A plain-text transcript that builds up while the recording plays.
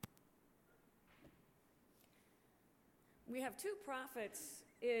We have two prophets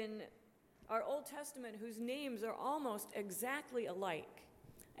in our Old Testament whose names are almost exactly alike,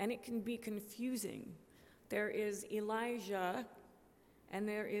 and it can be confusing. There is Elijah and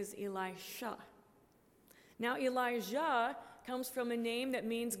there is Elisha. Now, Elijah comes from a name that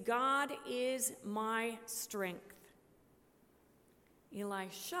means God is my strength.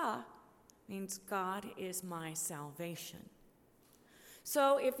 Elisha means God is my salvation.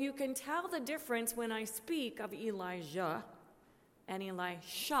 So if you can tell the difference when I speak of Elijah and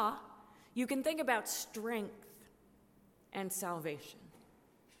Elisha, you can think about strength and salvation.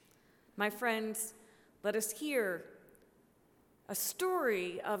 My friends, let us hear a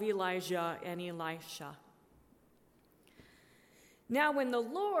story of Elijah and Elisha. Now, when the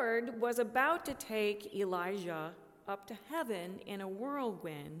Lord was about to take Elijah up to heaven in a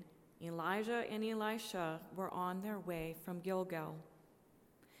whirlwind, Elijah and Elisha were on their way from Gilgal.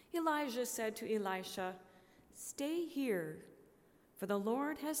 Elijah said to Elisha, "Stay here, for the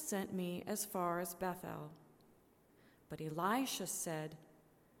Lord has sent me as far as Bethel." But Elisha said,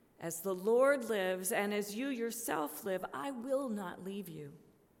 "As the Lord lives and as you yourself live, I will not leave you."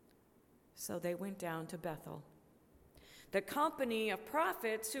 So they went down to Bethel. The company of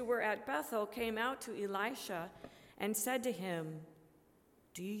prophets who were at Bethel came out to Elisha and said to him,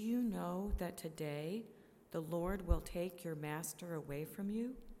 "Do you know that today the Lord will take your master away from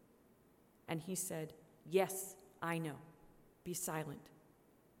you?" And he said, "Yes, I know. Be silent."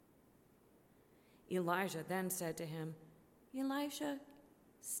 Elijah then said to him, "Elisha,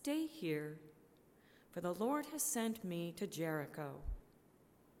 stay here, for the Lord has sent me to Jericho."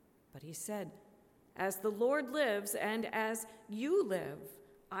 But he said, "As the Lord lives and as you live,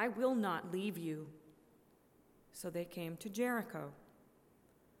 I will not leave you." So they came to Jericho.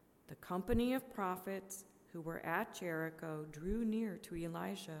 The company of prophets who were at Jericho drew near to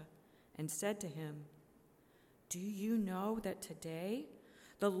Elisha and said to him, "Do you know that today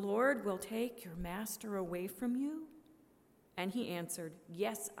the Lord will take your master away from you?" And he answered,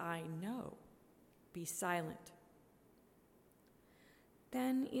 "Yes, I know. Be silent."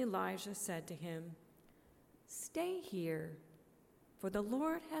 Then Elijah said to him, "Stay here, for the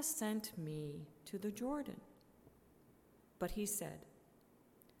Lord has sent me to the Jordan." But he said,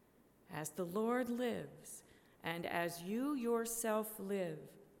 "As the Lord lives, and as you yourself live,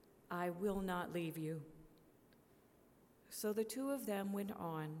 I will not leave you." So the two of them went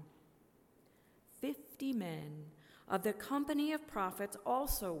on. 50 men of the company of prophets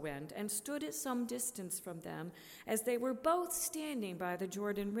also went and stood at some distance from them, as they were both standing by the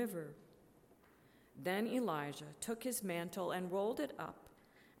Jordan River. Then Elijah took his mantle and rolled it up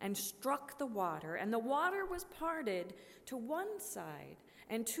and struck the water, and the water was parted to one side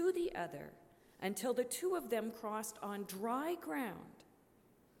and to the other, until the two of them crossed on dry ground.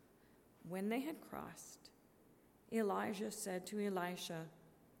 When they had crossed, Elijah said to Elisha,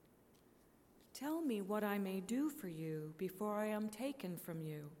 "Tell me what I may do for you before I am taken from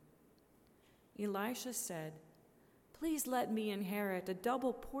you." Elisha said, "Please let me inherit a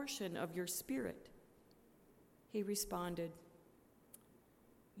double portion of your spirit." He responded,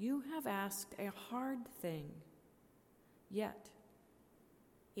 "You have asked a hard thing. Yet,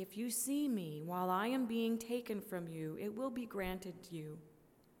 if you see me while I am being taken from you, it will be granted you.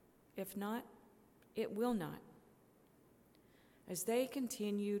 If not, it will not." As they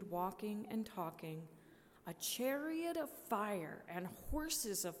continued walking and talking, a chariot of fire and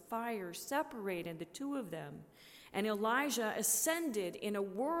horses of fire separated the two of them, and Elijah ascended in a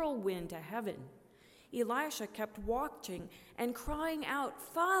whirlwind to heaven. Elisha kept watching and crying out,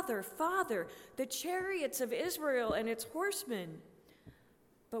 "Father, Father, the chariots of Israel and its horsemen."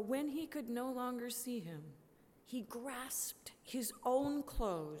 But when he could no longer see him, he grasped his own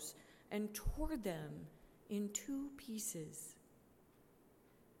clothes and tore them in 2 pieces.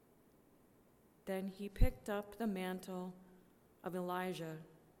 Then he picked up the mantle of Elijah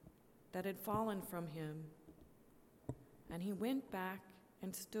that had fallen from him, and he went back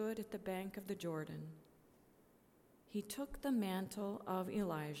and stood at the bank of the Jordan. He took the mantle of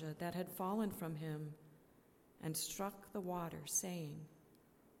Elijah that had fallen from him and struck the water, saying,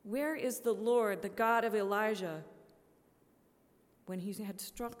 "Where is the Lord, the God of Elijah?" When he had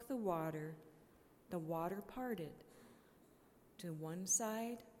struck the water parted to one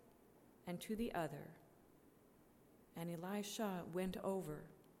side and to the other, and Elisha went over.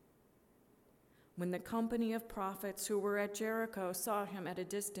 When the company of prophets who were at Jericho saw him at a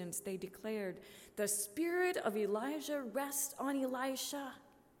distance, they declared, "The spirit of Elijah rests on Elisha."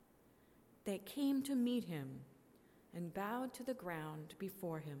 They came to meet him and bowed to the ground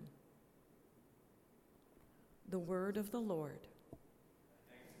before him. The word of the Lord.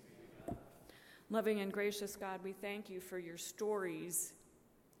 Loving and gracious God, we thank you for your stories.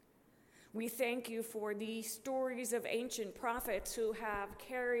 We thank you for the stories of ancient prophets who have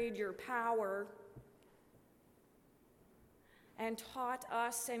carried your power and taught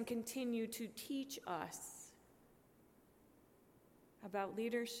us and continue to teach us about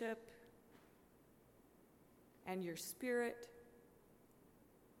leadership and your Spirit.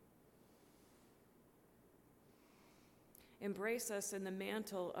 Embrace us in the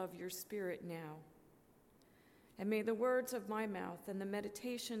mantle of your Spirit now. And may the words of my mouth and the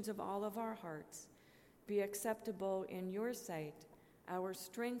meditations of all of our hearts be acceptable in your sight, our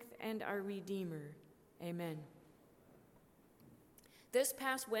strength and our Redeemer. Amen. This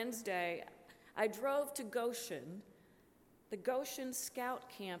past Wednesday, I drove to Goshen, the Goshen Scout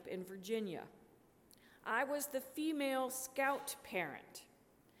Camp in Virginia. I was the female scout parent.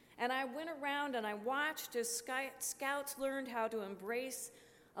 And I went around and I watched as scouts learned how to embrace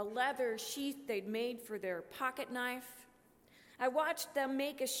a leather sheath they'd made for their pocket knife. I watched them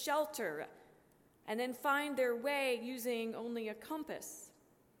make a shelter and then find their way using only a compass.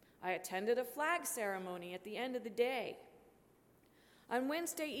 I attended a flag ceremony at the end of the day. On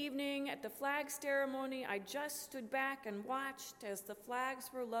Wednesday evening at the flag ceremony, I just stood back and watched as the flags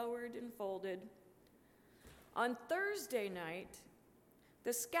were lowered and folded. On Thursday night,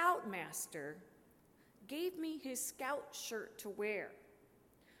 the scoutmaster gave me his scout shirt to wear,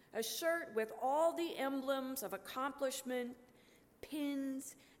 a shirt with all the emblems of accomplishment,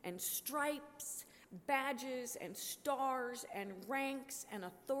 pins and stripes, badges and stars and ranks and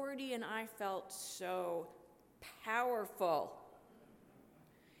authority, and I felt so powerful.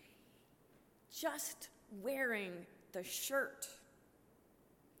 Just wearing the shirt.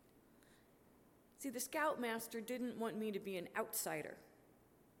 See, the scoutmaster didn't want me to be an outsider.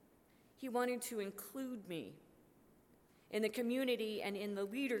 He wanted to include me in the community and in the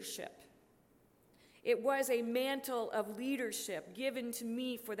leadership. It was a mantle of leadership given to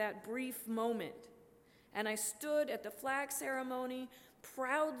me for that brief moment. And I stood at the flag ceremony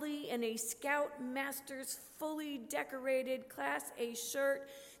proudly in a Scoutmaster's fully decorated Class A shirt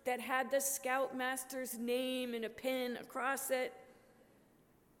that had the Scoutmaster's name and a pin across it.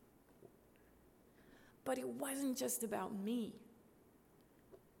 But it wasn't just about me.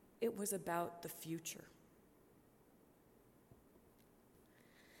 It was about the future.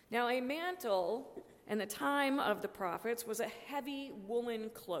 Now, a mantle in the time of the prophets was a heavy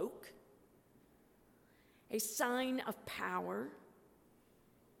woolen cloak, a sign of power.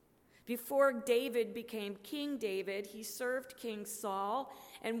 Before David became King David, he served King Saul,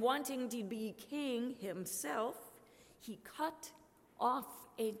 and wanting to be king himself, he cut off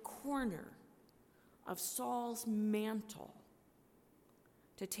a corner of Saul's mantle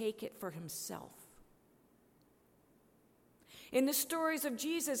to take it for himself. In the stories of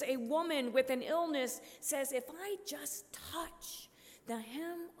Jesus, a woman with an illness says, if I just touch the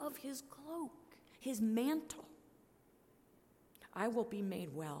hem of his cloak, his mantle, I will be made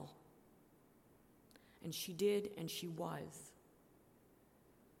well. And she did, and she was.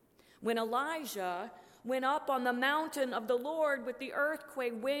 When Elijah went up on the mountain of the Lord with the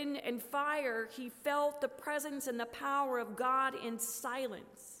earthquake, wind, and fire, he felt the presence and the power of God in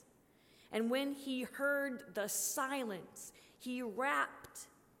silence. And when he heard the silence, he wrapped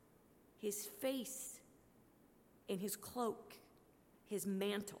his face in his cloak, his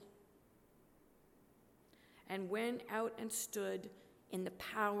mantle, and went out and stood in the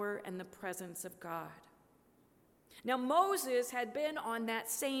power and the presence of God. Now, Moses had been on that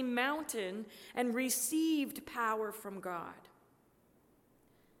same mountain and received power from God.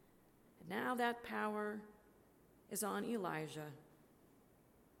 And now that power is on Elijah.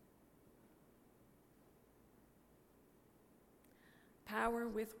 Power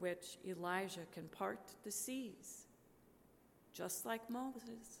with which Elijah can part the seas, just like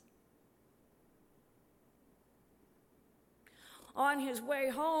Moses. On his way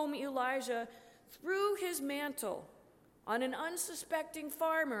home, Elijah threw his mantle on an unsuspecting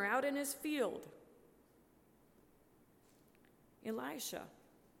farmer out in his field. Elisha,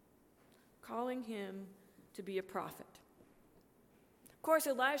 calling him to be a prophet. Of course,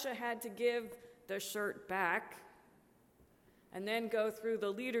 Elisha had to give the shirt back and then go through the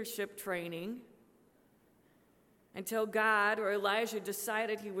leadership training until God or Elijah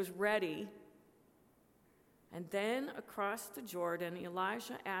decided he was ready. And then across the Jordan,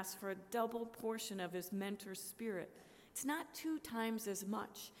 Elijah asked for a double portion of his mentor's spirit. It's not 2 times as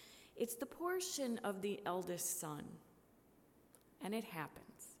much. It's the portion of the eldest son. And it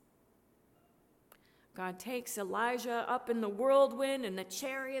happens. God takes Elijah up in the whirlwind and the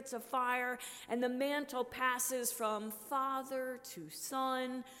chariots of fire, and the mantle passes from father to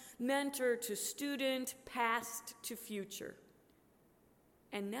son, mentor to student, past to future.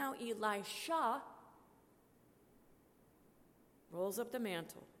 And now Elisha rolls up the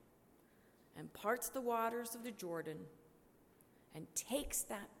mantle and parts the waters of the Jordan and takes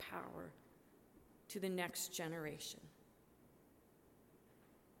that power to the next generation.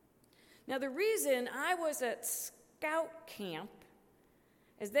 Now, the reason I was at scout camp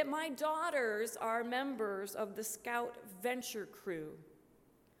is that my daughters are members of the Scout Venture Crew.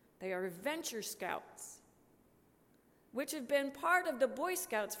 They are Venture Scouts, which have been part of the Boy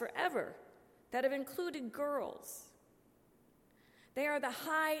Scouts forever, that have included girls. They are the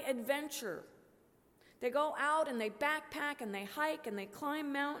high adventure. They go out and they backpack and they hike and they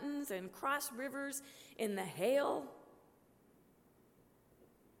climb mountains and cross rivers in the hail.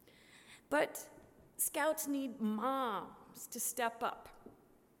 But Scouts need moms to step up.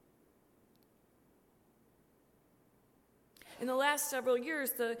 In the last several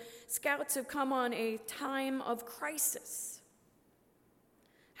years, the Scouts have come on a time of crisis.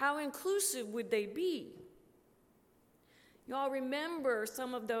 How inclusive would they be? You all remember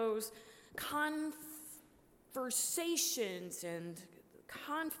some of those conversations and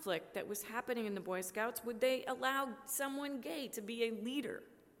conflict that was happening in the Boy Scouts. Would they allow someone gay to be a leader?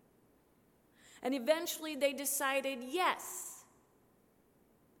 And eventually they decided yes.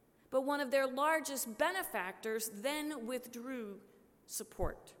 But one of their largest benefactors then withdrew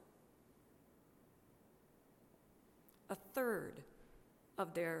support. A third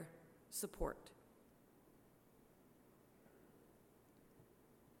of their support.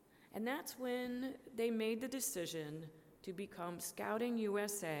 And that's when they made the decision to become Scouting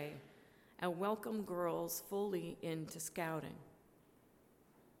USA and welcome girls fully into Scouting.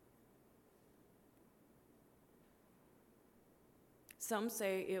 Some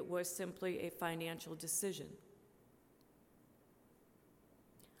say it was simply a financial decision.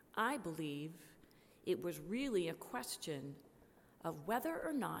 I believe it was really a question of whether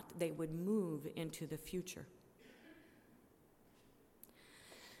or not they would move into the future.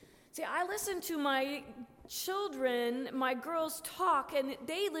 See, I listen to my children, my girls talk, and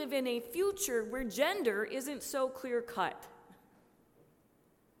they live in a future where gender isn't so clear-cut.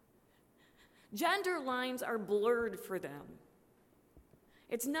 Gender lines are blurred for them.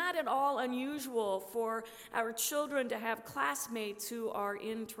 It's not at all unusual for our children to have classmates who are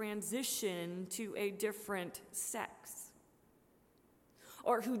in transition to a different sex,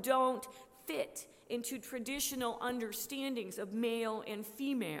 or who don't fit into traditional understandings of male and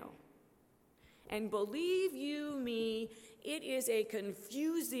female. And believe you me, it is a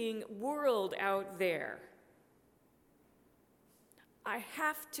confusing world out there. I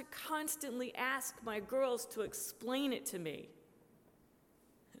have to constantly ask my girls to explain it to me.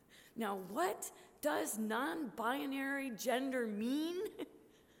 Now, what does non-binary gender mean?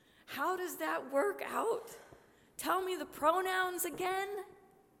 How does that work out? Tell me the pronouns again.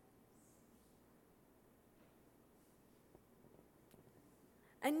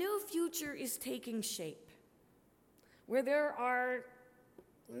 A new future is taking shape, where there are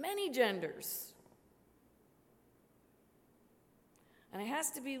many genders. And it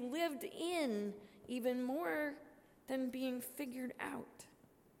has to be lived in even more than being figured out.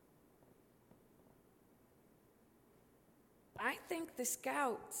 I think the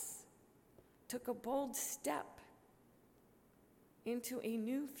Scouts took a bold step into a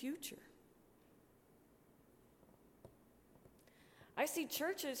new future. I see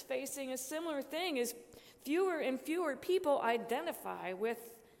churches facing a similar thing as fewer and fewer people identify with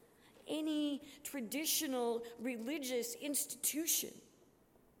any traditional religious institution.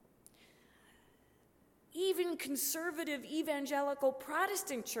 Even conservative evangelical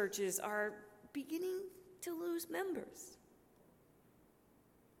Protestant churches are beginning to lose members.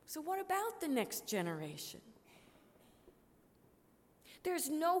 So what about the next generation? There's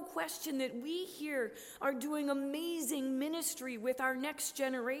no question that we here are doing amazing ministry with our next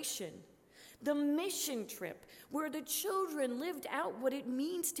generation. The mission trip, where the children lived out what it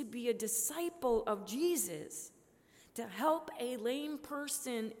means to be a disciple of Jesus, to help a lame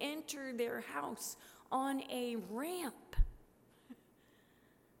person enter their house on a ramp.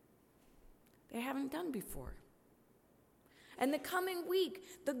 They haven't done before. And the coming week,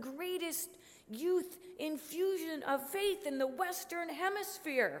 the greatest youth infusion of faith in the Western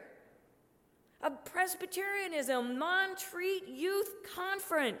Hemisphere, a Presbyterianism non-treat youth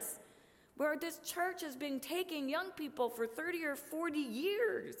conference, where this church has been taking young people for 30 or 40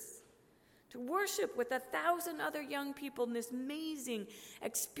 years to worship with 1,000 other young people in this amazing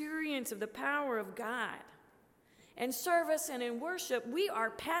experience of the power of God. In service and in worship, we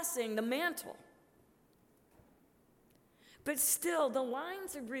are passing the mantle. But still, the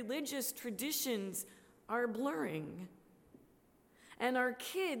lines of religious traditions are blurring. And our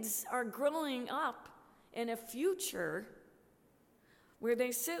kids are growing up in a future where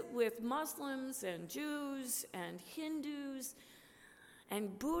they sit with Muslims and Jews and Hindus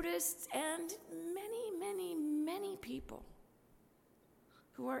and Buddhists and many, many, many people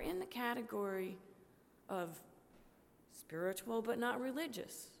who are in the category of spiritual but not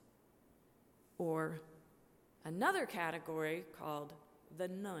religious, or another category called the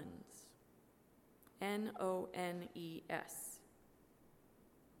nones, N-O-N-E-S.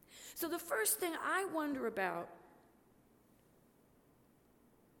 So the first thing I wonder about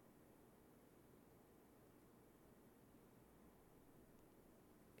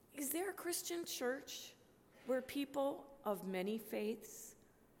is there a Christian church where people of many faiths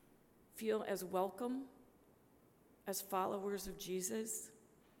feel as welcome as followers of Jesus?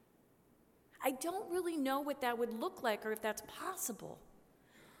 I don't really know what that would look like or if that's possible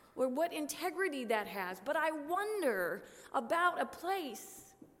or what integrity that has, but I wonder about a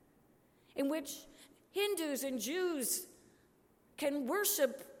place in which Hindus and Jews can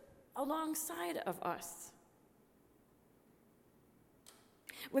worship alongside of us.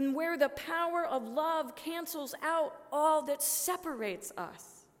 Where the power of love cancels out all that separates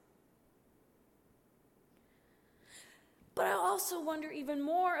us. But I also wonder even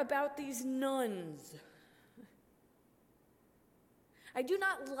more about these nuns. I do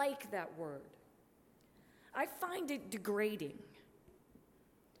not like that word. I find it degrading.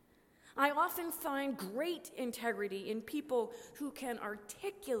 I often find great integrity in people who can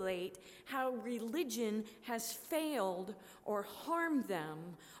articulate how religion has failed or harmed them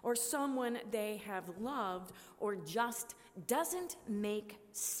or someone they have loved or just doesn't make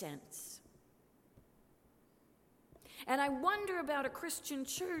sense. And I wonder about a Christian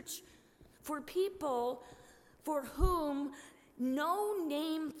church for people for whom no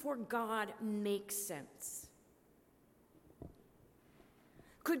name for God makes sense.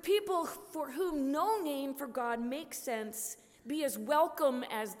 Could people for whom no name for God makes sense be as welcome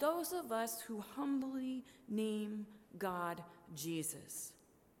as those of us who humbly name God Jesus?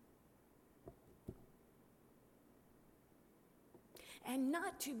 And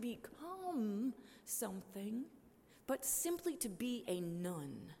not to become something, but simply to be a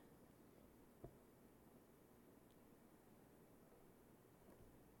nun.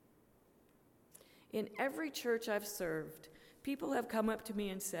 In every church I've served, people have come up to me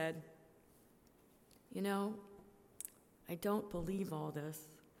and said, "You know, I don't believe all this,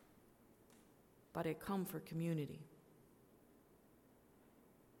 but I come for community."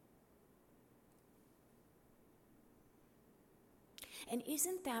 And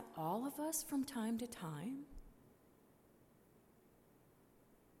isn't that all of us from time to time?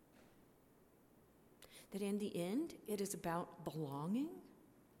 That in the end, it is about belonging?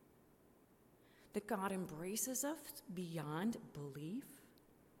 That God embraces us beyond belief?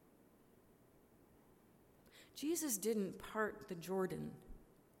 Jesus didn't part the Jordan.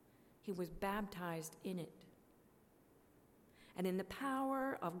 He was baptized in it. And in the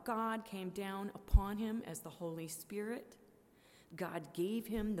power of God came down upon him as the Holy Spirit. God gave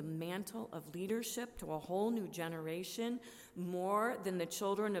him the mantle of leadership to a whole new generation, more than the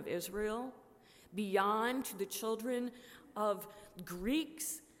children of Israel, beyond to the children of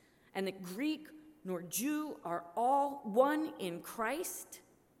Greeks, and the Greek nor Jew are all one in Christ.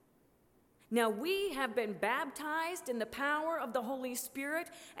 Now we have been baptized in the power of the Holy Spirit,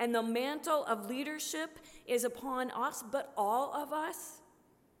 and the mantle of leadership is upon us, but all of us.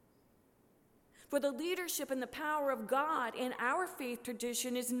 For the leadership and the power of God in our faith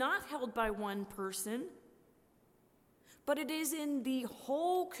tradition is not held by one person, but it is in the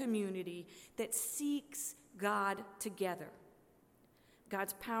whole community that seeks God together.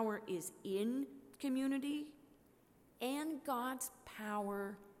 God's power is in community, and God's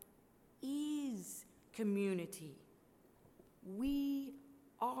power is community. We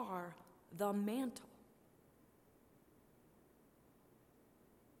are the mantle.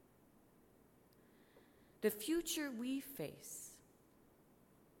 The future we face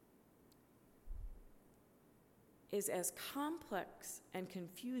is as complex and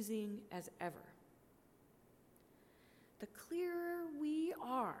confusing as ever. The clearer we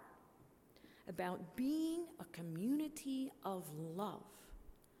are about being a community of love,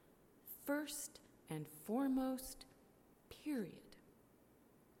 first and foremost, period,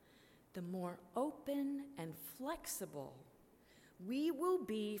 the more open and flexible we will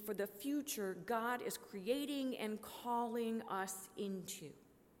be for the future God is creating and calling us into.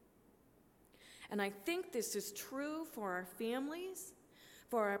 And I think this is true for our families,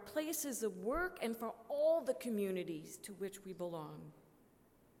 for our places of work, and for all the communities to which we belong.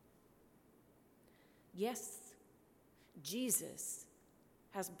 Yes, Jesus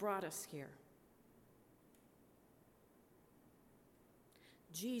has brought us here.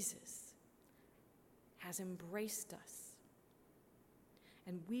 Jesus has embraced us.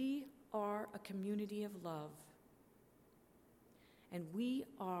 And we are a community of love. And we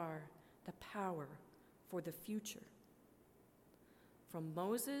are the power for the future. From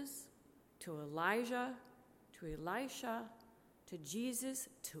Moses to Elijah to Elisha to Jesus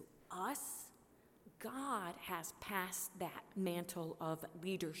to us, God has passed that mantle of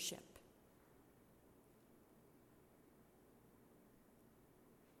leadership.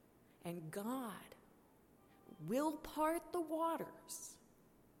 And God will part the waters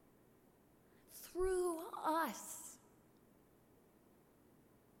through us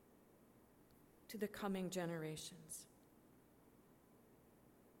to the coming generations.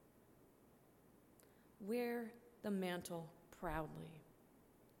 Wear the mantle proudly.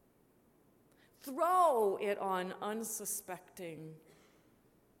 Throw it on unsuspecting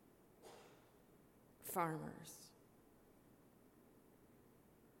farmers.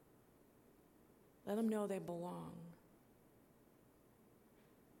 Let them know they belong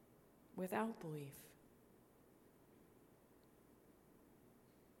without belief.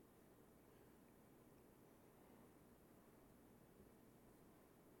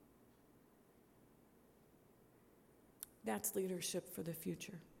 That's leadership for the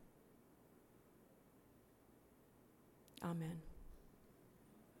future. Amen.